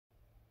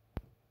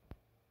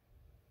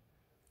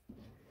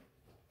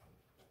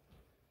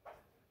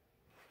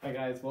Hi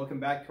guys, welcome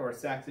back to our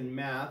Saxon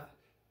Math.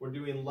 We're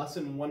doing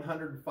lesson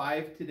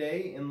 105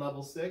 today in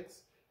level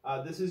 6.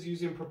 This is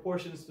using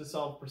proportions to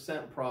solve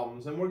percent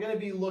problems, and we're going to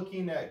be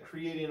looking at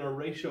creating a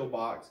ratio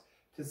box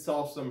to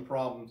solve some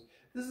problems.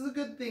 This is a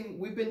good thing.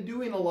 We've been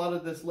doing a lot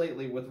of this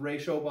lately with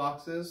ratio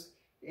boxes,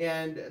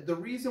 and the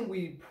reason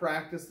we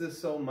practice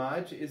this so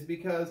much is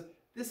because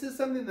this is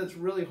something that's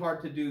really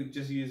hard to do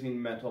just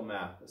using mental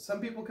math.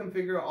 Some people can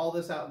figure all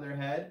this out in their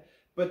head,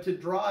 but to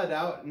draw it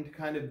out and to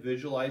kind of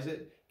visualize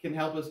it can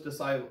help us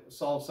decide,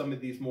 solve some of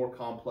these more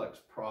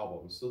complex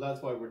problems. So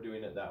that's why we're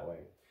doing it that way.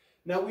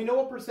 Now we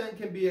know a percent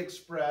can be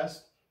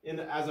expressed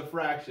as a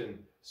fraction.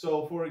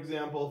 So for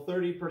example,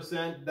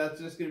 30%,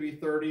 that's just going to be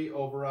 30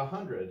 over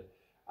 100.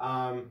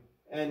 And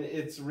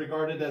it's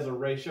regarded as a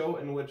ratio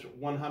in which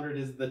 100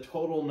 is the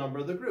total number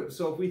of the group.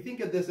 So if we think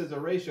of this as a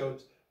ratio,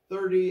 it's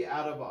 30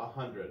 out of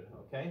 100,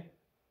 okay?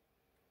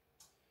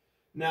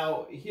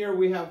 Now here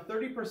we have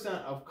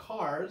 30% of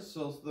cars,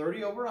 so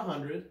 30 over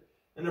 100.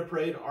 And a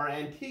parade are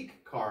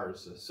antique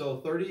cars. So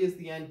 30 is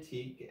the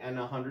antique and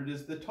 100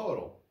 is the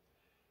total.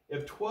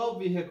 If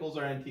 12 vehicles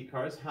are antique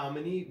cars, how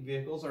many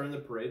vehicles are in the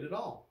parade at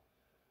all?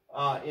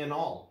 In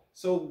all.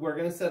 So we're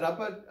going to set up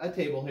a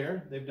table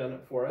here. They've done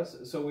it for us.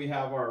 So we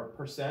have our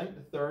percent,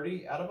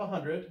 30 out of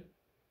 100,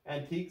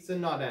 antiques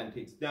and not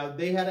antiques. Now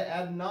they had to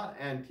add not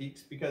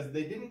antiques because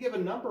they didn't give a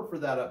number for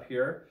that up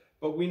here,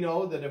 but we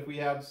know that if we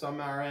have some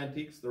are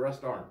antiques, the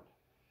rest aren't.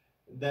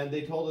 Then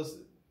they told us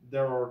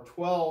there are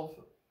 12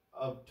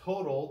 of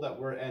total that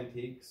were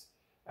antiques,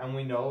 and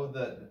we know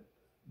that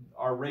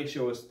our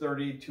ratio is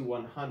 30 to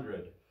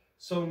 100.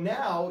 So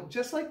now,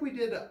 just like we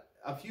did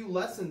a few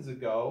lessons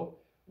ago,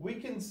 we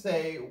can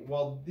say,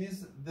 well,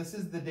 this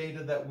is the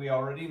data that we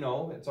already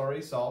know, it's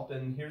already solved,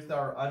 and here's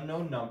our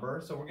unknown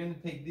number. So we're going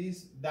to take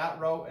that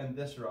row and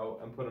this row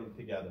and put them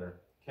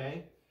together,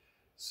 okay?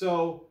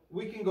 So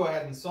we can go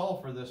ahead and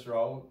solve for this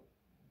row.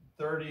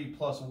 30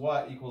 plus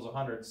what equals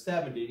 100?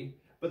 70.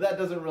 But that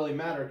doesn't really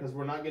matter because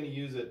we're not going to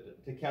use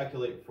it to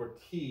calculate for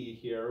t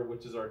here,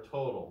 which is our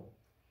total.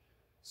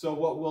 So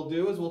what we'll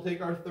do is we'll take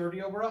our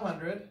 30 over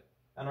 100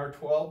 and our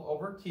 12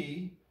 over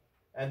t,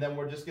 and then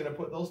we're just going to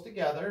put those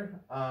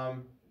together.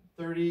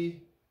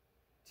 30t,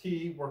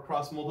 we're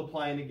cross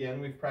multiplying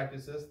again. We've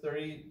practiced this.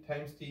 30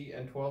 times t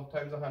and 12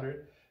 times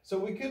 100. So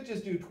we could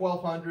just do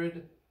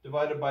 1200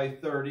 divided by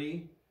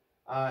 30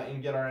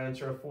 and get our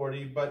answer of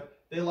 40, but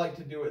they like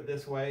to do it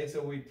this way.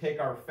 So we take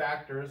our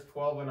factors,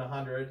 12 and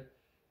 100,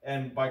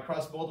 and by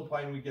cross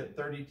multiplying we get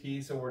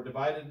 30t, so we're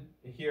divided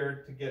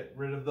here to get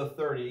rid of the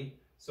 30.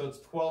 So it's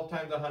 12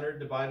 times 100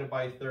 divided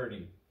by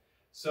 30.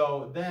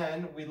 So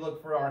then we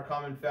look for our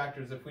common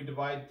factors. If we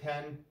divide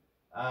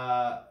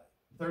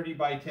 30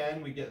 by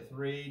 10, we get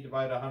 3.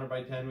 Divide 100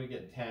 by 10, we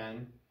get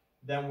 10.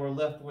 Then we're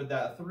left with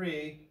that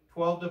 3.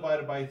 12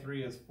 divided by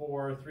 3 is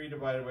 4. 3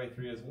 divided by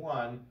 3 is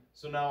 1.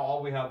 So now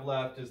all we have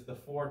left is the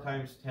 4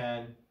 times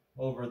 10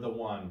 over the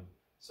 1.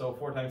 So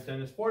 4 times 10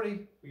 is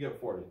 40. We get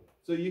 40.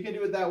 So you can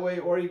do it that way,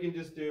 or you can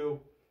just do,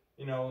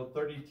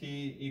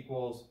 30t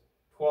equals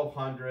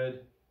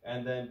 1200,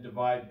 and then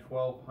divide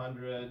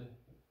 1200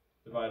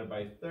 divided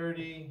by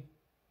 30,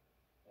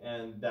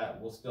 and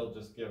that will still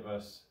just give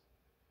us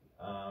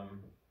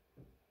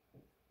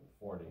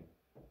 40.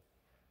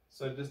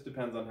 So it just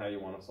depends on how you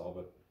want to solve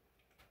it.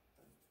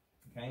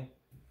 Okay?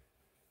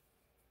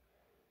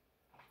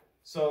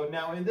 So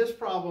now in this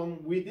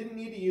problem, we didn't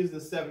need to use the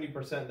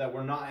 70% that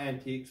were not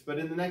antiques, but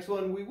in the next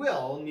one we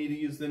will need to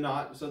use the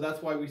not, so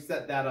that's why we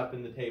set that up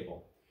in the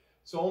table.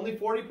 So only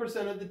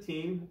 40% of the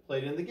team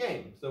played in the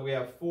game. So we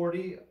have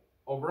 40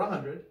 over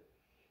 100.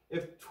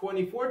 If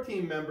 24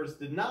 team members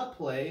did not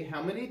play,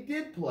 how many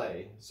did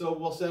play? So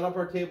we'll set up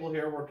our table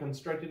here. We're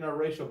constructing our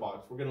ratio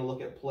box. We're going to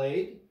look at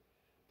played,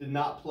 did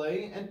not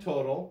play, and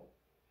total,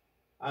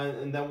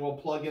 and then we'll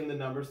plug in the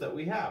numbers that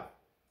we have.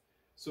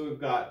 So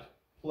we've got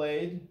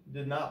played,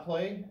 did not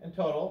play, and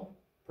total,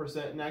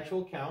 percent and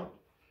actual count.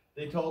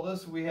 They told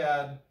us we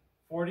had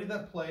 40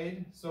 that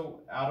played, so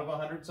out of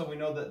 100, so we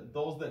know that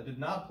those that did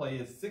not play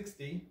is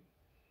 60.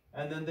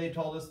 And then they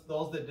told us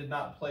those that did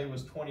not play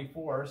was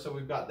 24, so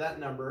we've got that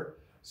number.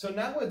 So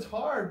now it's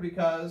hard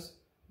because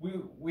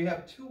we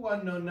have two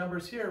unknown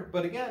numbers here,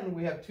 but again,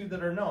 we have two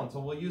that are known, so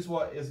we'll use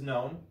what is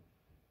known.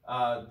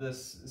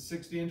 This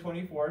 60 and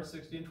 24,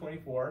 60 and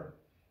 24.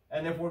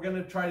 And if we're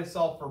going to try to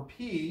solve for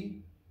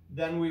p,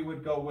 then we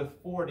would go with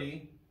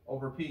 40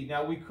 over p.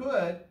 Now we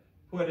could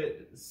put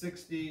it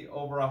 60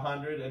 over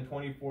 100 and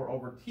 24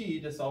 over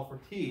t to solve for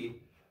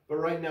t, but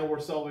right now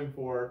we're solving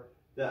for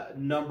the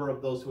number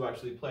of those who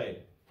actually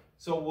played.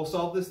 So we'll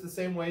solve this the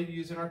same way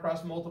using our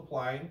cross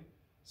multiplying.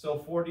 So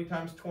 40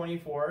 times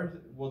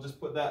 24, we'll just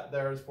put that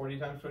there as 40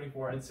 times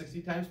 24, and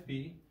 60 times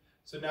p.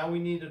 So now we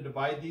need to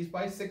divide these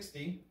by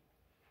 60.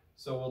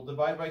 So we'll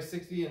divide by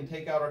 60 and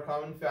take out our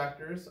common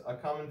factors. A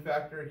common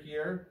factor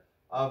here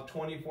of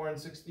 24 and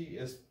 60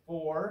 is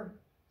 4.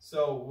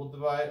 So we'll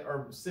divide,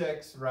 or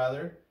 6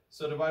 rather.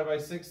 So divide by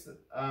 6,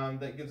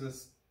 that gives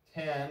us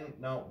 10.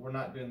 No, we're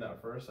not doing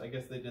that first. I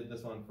guess they did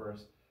this one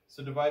first.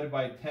 So divided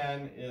by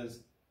 10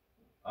 is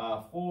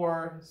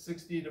 4.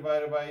 60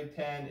 divided by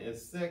 10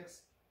 is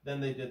 6. Then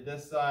they did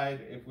this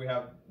side. If we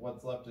have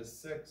what's left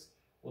is 6,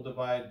 we'll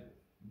divide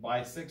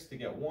by 6 to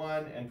get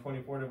 1, and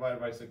 24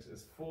 divided by 6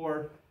 is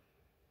 4.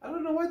 I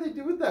don't know why they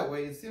do it that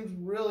way. It seems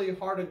really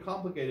hard and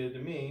complicated to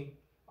me.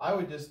 I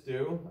would just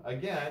do,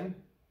 again,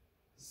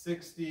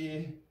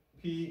 60p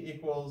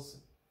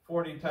equals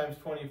 40 times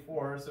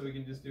 24, so we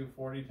can just do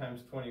 40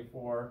 times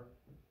 24.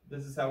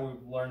 This is how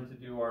we've learned to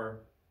do our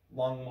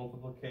long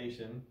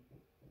multiplication.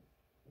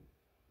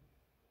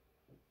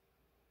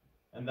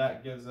 And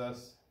that gives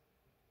us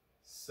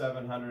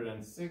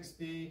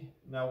 760.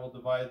 Now we'll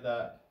divide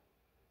that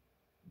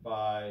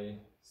by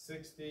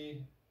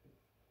 60.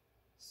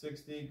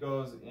 60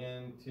 goes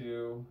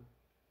into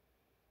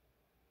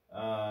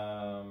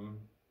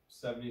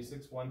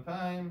 76 one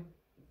time.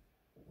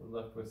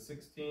 We're left with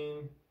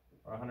 16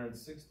 or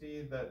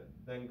 160. That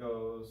then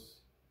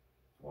goes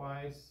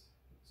twice.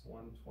 It's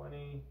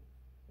 120.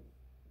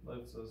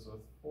 Leaves us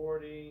with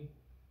 40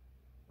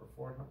 or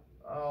 400.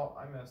 Oh,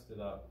 I messed it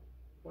up.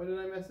 Why did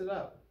I mess it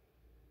up?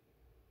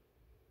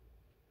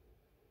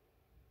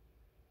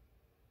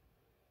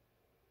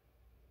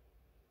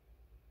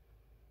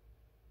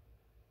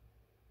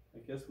 I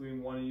guess we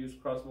want to use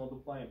cross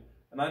multiplying,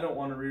 and I don't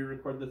want to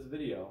re-record this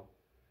video.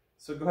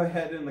 So go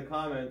ahead in the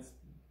comments,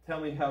 tell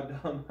me how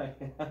dumb I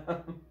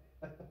am.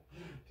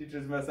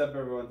 Teachers mess up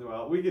every once in a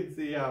while. We can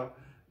see how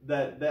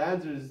that the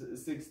answer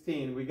is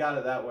 16. We got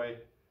it that way.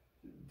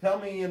 Tell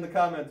me in the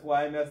comments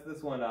why I messed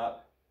this one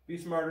up. Be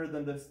smarter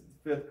than this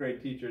 5th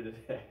grade teacher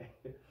today.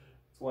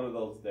 It's one of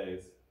those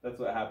days. That's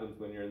what happens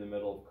when you're in the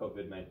middle of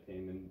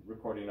COVID-19 and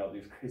recording all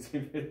these crazy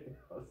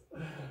videos.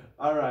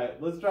 All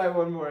right, let's try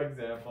one more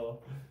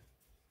example.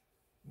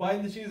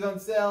 Buying the shoes on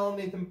sale,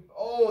 Nathan.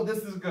 Oh, this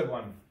is a good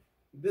one.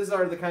 These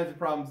are the kinds of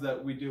problems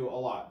that we do a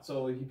lot.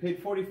 So he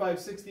paid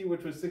 $45.60,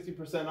 which was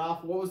 60%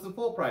 off. What was the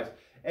full price?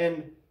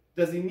 And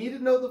does he need to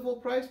know the full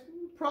price?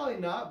 Probably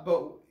not,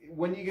 but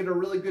when you get a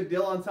really good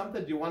deal on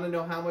something, do you want to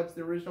know how much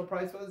the original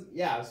price was?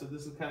 Yeah, so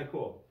this is kind of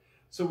cool.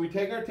 So we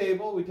take our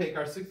table, we take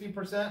our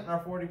 60% and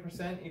our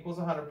 40% equals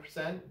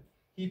 100%.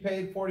 He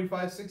paid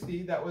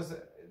 $45.60, that was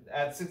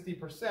at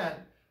 60%.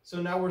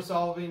 So now we're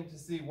solving to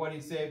see what he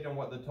saved and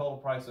what the total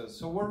price is.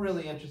 So we're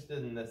really interested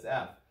in this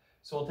F.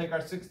 So we'll take our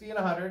 60 and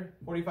 100,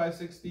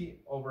 45.60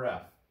 over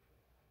F.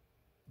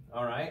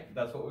 All right,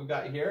 that's what we've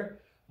got here.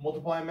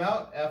 Multiply them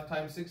out, F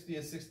times 60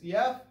 is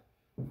 60F.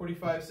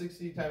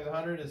 45.60 times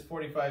 100 is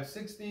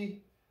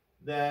 45.60.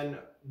 Then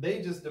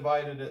they just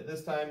divided it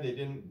this time. They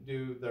didn't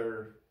do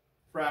their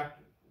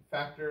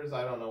factors.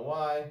 I don't know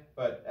why,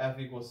 but F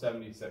equals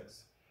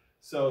 76.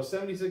 So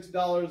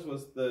 $76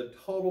 was the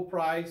total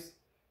price.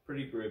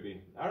 Pretty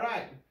groovy. All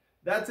right,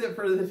 that's it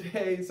for the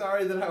day.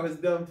 Sorry that I was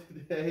dumb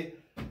today.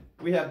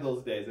 We have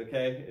those days,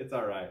 okay? It's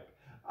all right.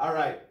 All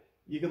right,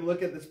 you can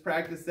look at this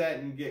practice set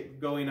and get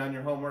going on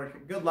your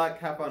homework. Good luck.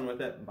 Have fun with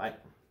it. Bye.